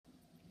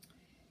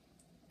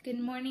Good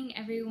morning,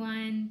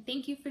 everyone.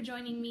 Thank you for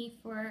joining me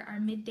for our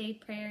midday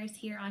prayers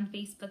here on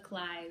Facebook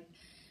Live.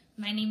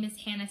 My name is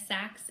Hannah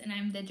Sachs, and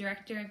I'm the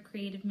Director of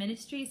Creative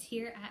Ministries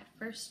here at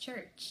First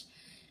Church.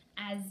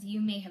 As you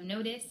may have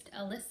noticed,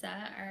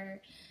 Alyssa, our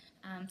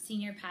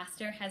senior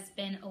pastor, has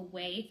been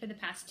away for the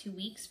past 2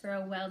 weeks for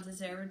a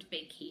well-deserved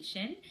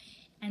vacation.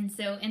 And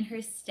so in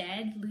her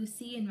stead,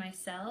 Lucy and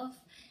myself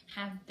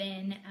have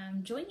been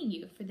joining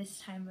you for this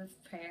time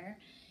of prayer.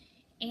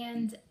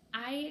 And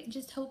I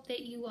just hope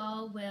that you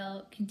all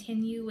will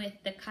continue with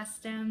the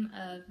custom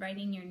of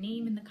writing your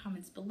name in the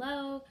comments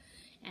below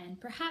and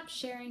perhaps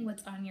sharing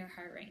what's on your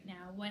heart right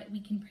now, what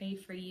we can pray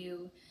for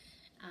you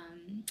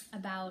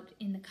about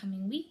in the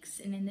coming weeks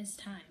and in this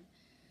time.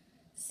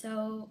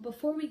 So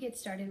before we get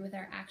started with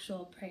our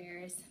actual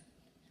prayers,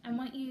 I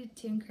want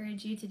to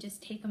encourage you to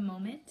just take a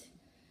moment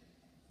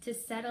to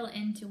settle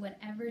into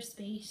whatever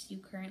space you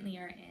currently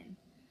are in.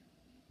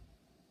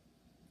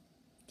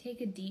 Take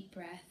a deep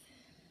breath.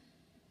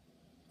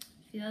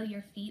 Feel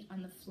your feet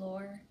on the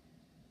floor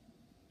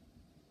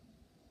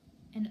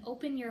and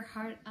open your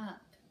heart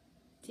up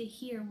to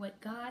hear what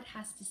God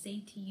has to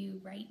say to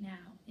you right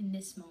now in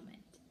this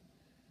moment.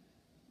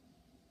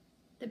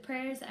 The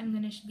prayers I'm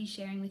going to be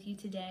sharing with you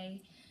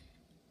today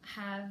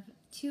have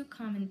two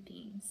common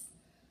themes.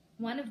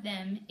 One of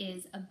them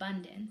is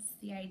abundance,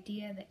 the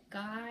idea that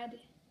God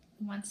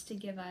wants to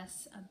give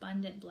us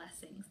abundant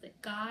blessings,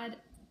 that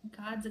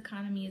God's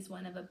economy is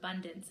one of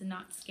abundance and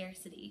not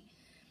scarcity.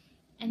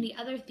 And the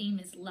other theme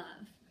is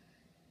love.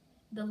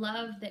 The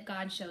love that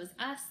God shows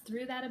us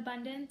through that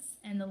abundance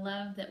and the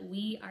love that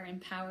we are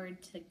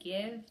empowered to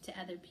give to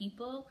other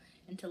people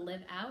and to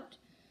live out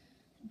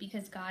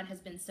because God has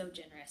been so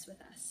generous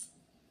with us.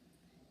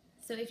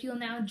 So if you'll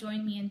now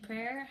join me in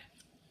prayer,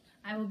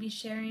 I will be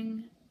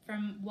sharing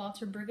from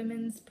Walter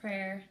Brueggemann's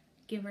prayer,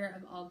 Giver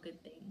of All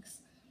Good Things.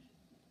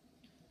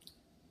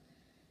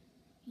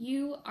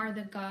 You are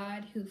the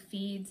God who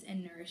feeds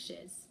and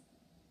nourishes.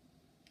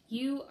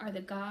 You are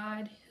the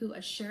God who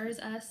assures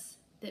us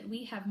that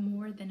we have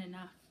more than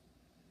enough,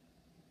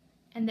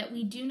 and that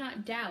we do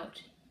not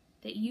doubt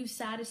that you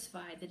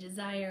satisfy the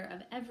desire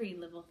of every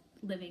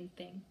living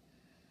thing.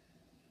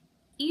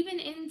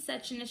 Even in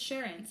such an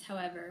assurance,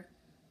 however,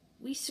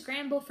 we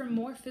scramble for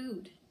more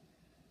food.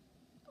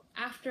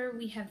 After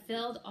we have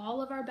filled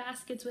all of our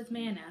baskets with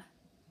manna,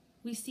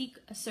 we seek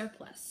a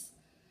surplus.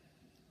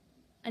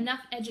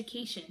 Enough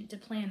education to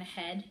plan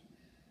ahead,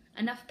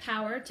 enough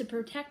power to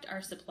protect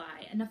our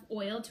supply, enough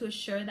oil to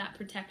assure that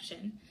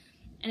protection.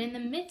 And in the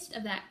midst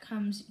of that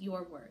comes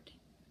your word,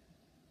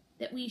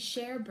 that we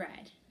share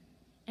bread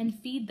and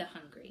feed the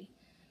hungry,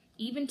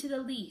 even to the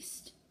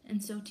least,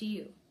 and so to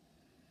you.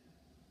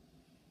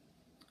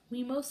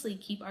 We mostly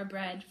keep our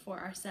bread for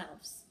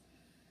ourselves,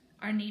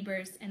 our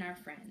neighbors, and our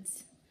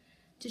friends.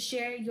 To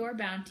share your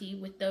bounty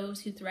with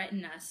those who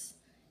threaten us,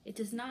 it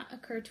does not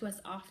occur to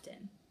us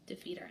often to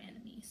feed our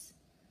enemies.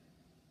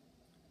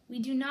 We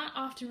do not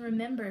often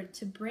remember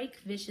to break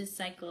vicious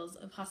cycles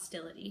of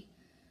hostility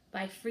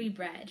by free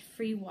bread,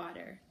 free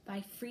water,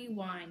 by free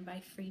wine, by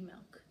free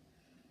milk,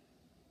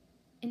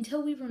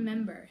 until we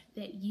remember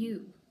that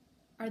you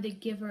are the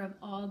giver of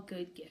all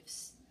good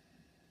gifts,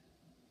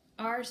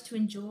 ours to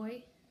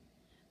enjoy,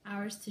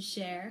 ours to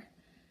share.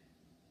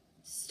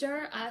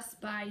 Stir us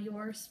by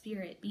your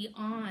Spirit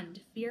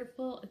beyond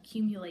fearful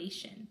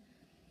accumulation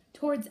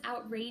towards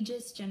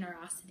outrageous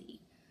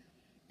generosity,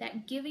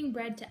 that giving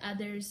bread to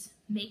others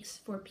makes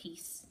for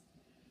peace,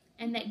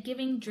 and that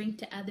giving drink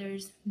to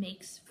others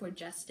makes for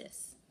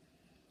justice.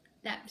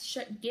 That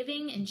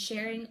giving and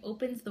sharing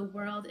opens the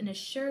world and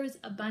assures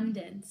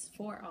abundance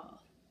for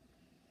all.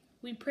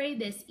 We pray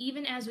this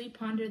even as we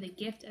ponder the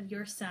gift of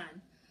your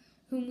Son,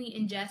 whom we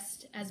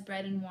ingest as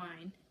bread and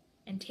wine,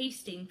 and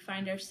tasting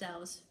find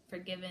ourselves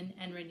forgiven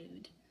and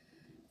renewed.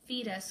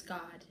 Feed us,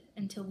 God,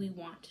 until we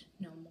want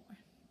no more.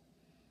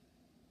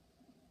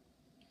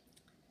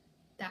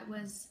 That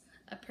was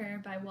a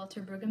prayer by Walter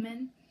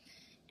Brueggemann,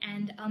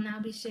 and I'll now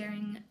be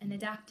sharing an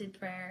adapted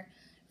prayer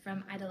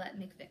from Idalette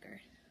McVicker.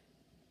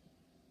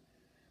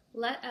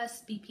 Let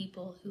us be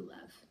people who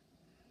love.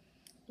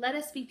 Let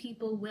us be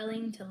people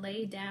willing to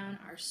lay down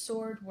our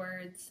sword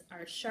words,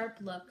 our sharp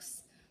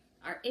looks,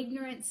 our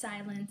ignorant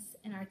silence,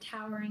 and our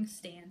towering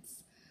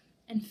stance,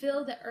 and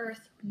fill the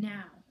earth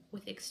now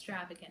with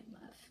extravagant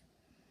love.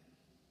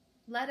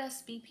 Let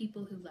us be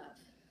people who love.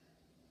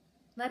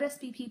 Let us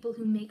be people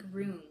who make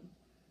room.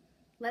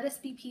 Let us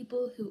be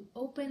people who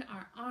open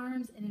our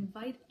arms and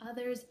invite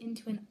others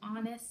into an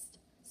honest,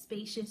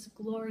 spacious,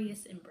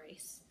 glorious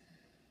embrace.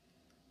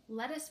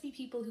 Let us be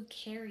people who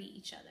carry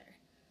each other.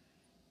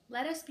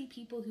 Let us be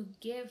people who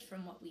give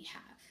from what we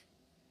have.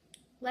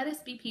 Let us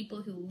be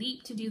people who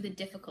leap to do the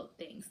difficult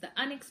things, the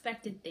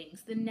unexpected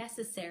things, the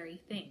necessary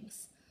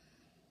things.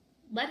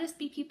 Let us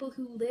be people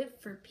who live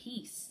for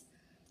peace.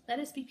 Let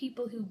us be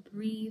people who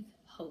breathe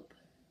hope.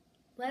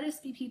 Let us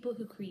be people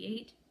who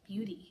create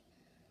beauty.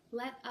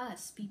 Let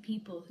us be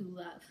people who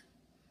love.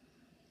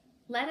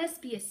 Let us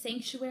be a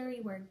sanctuary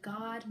where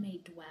God may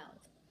dwell.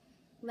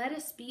 Let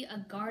us be a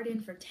garden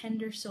for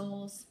tender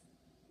souls.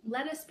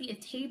 Let us be a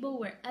table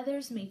where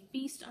others may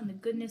feast on the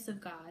goodness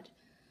of God.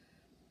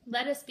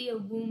 Let us be a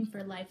womb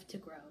for life to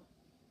grow.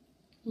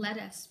 Let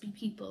us be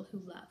people who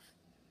love.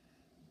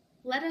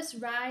 Let us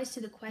rise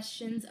to the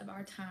questions of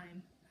our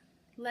time.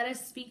 Let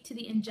us speak to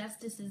the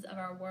injustices of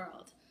our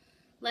world.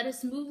 Let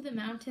us move the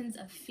mountains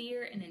of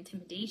fear and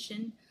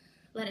intimidation.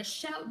 Let us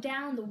shout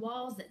down the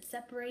walls that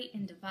separate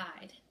and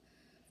divide.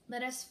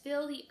 Let us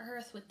fill the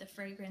earth with the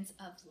fragrance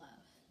of love.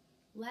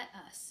 Let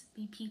us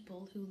be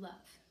people who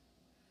love.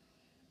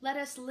 Let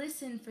us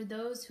listen for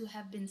those who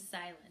have been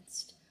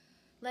silenced.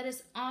 Let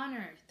us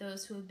honor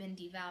those who have been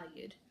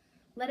devalued.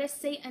 Let us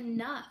say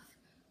enough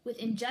with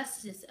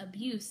injustice,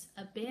 abuse,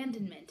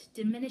 abandonment,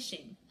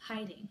 diminishing,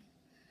 hiding.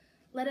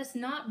 Let us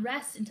not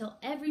rest until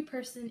every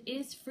person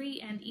is free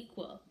and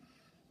equal.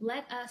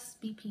 Let us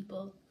be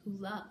people who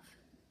love.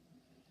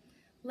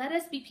 Let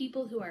us be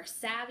people who are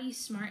savvy,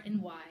 smart,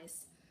 and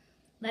wise.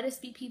 Let us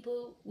be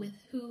people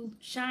who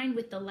shine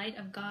with the light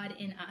of God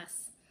in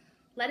us.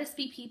 Let us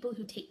be people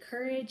who take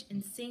courage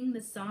and sing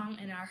the song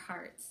in our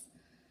hearts.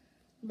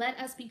 Let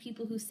us be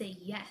people who say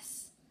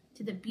yes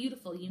to the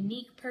beautiful,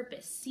 unique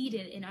purpose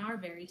seated in our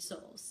very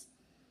souls.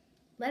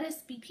 Let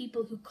us be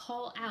people who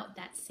call out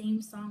that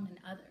same song in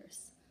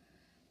others.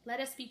 Let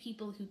us be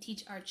people who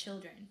teach our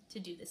children to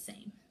do the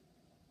same.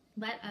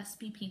 Let us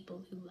be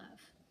people who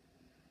love.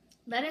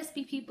 Let us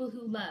be people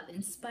who love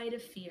in spite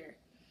of fear.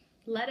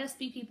 Let us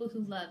be people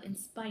who love in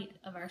spite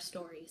of our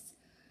stories.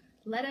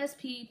 Let us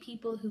be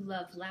people who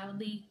love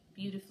loudly,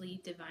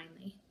 beautifully,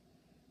 divinely.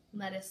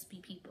 Let us be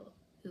people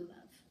who love.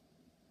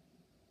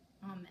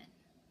 Amen.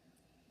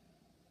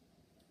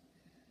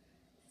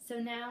 So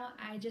now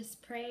I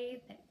just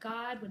pray that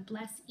God would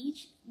bless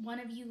each one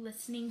of you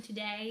listening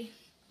today,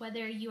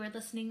 whether you are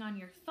listening on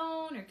your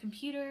phone or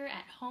computer,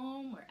 at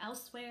home or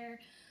elsewhere.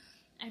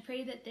 I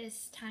pray that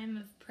this time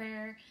of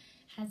prayer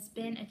has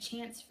been a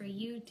chance for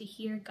you to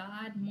hear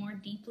God more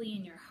deeply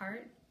in your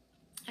heart,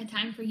 a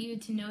time for you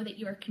to know that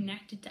you are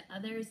connected to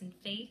others in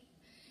faith,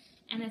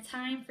 and a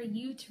time for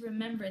you to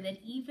remember that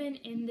even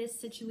in this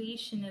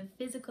situation of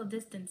physical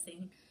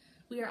distancing,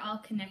 we are all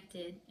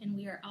connected and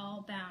we are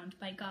all bound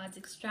by God's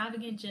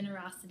extravagant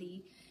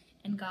generosity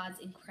and God's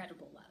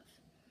incredible love.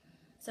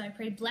 So I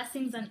pray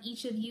blessings on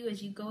each of you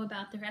as you go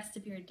about the rest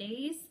of your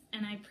days,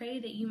 and I pray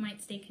that you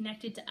might stay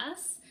connected to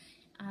us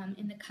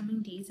in the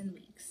coming days and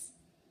weeks.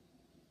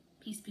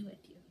 Peace be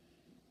with you.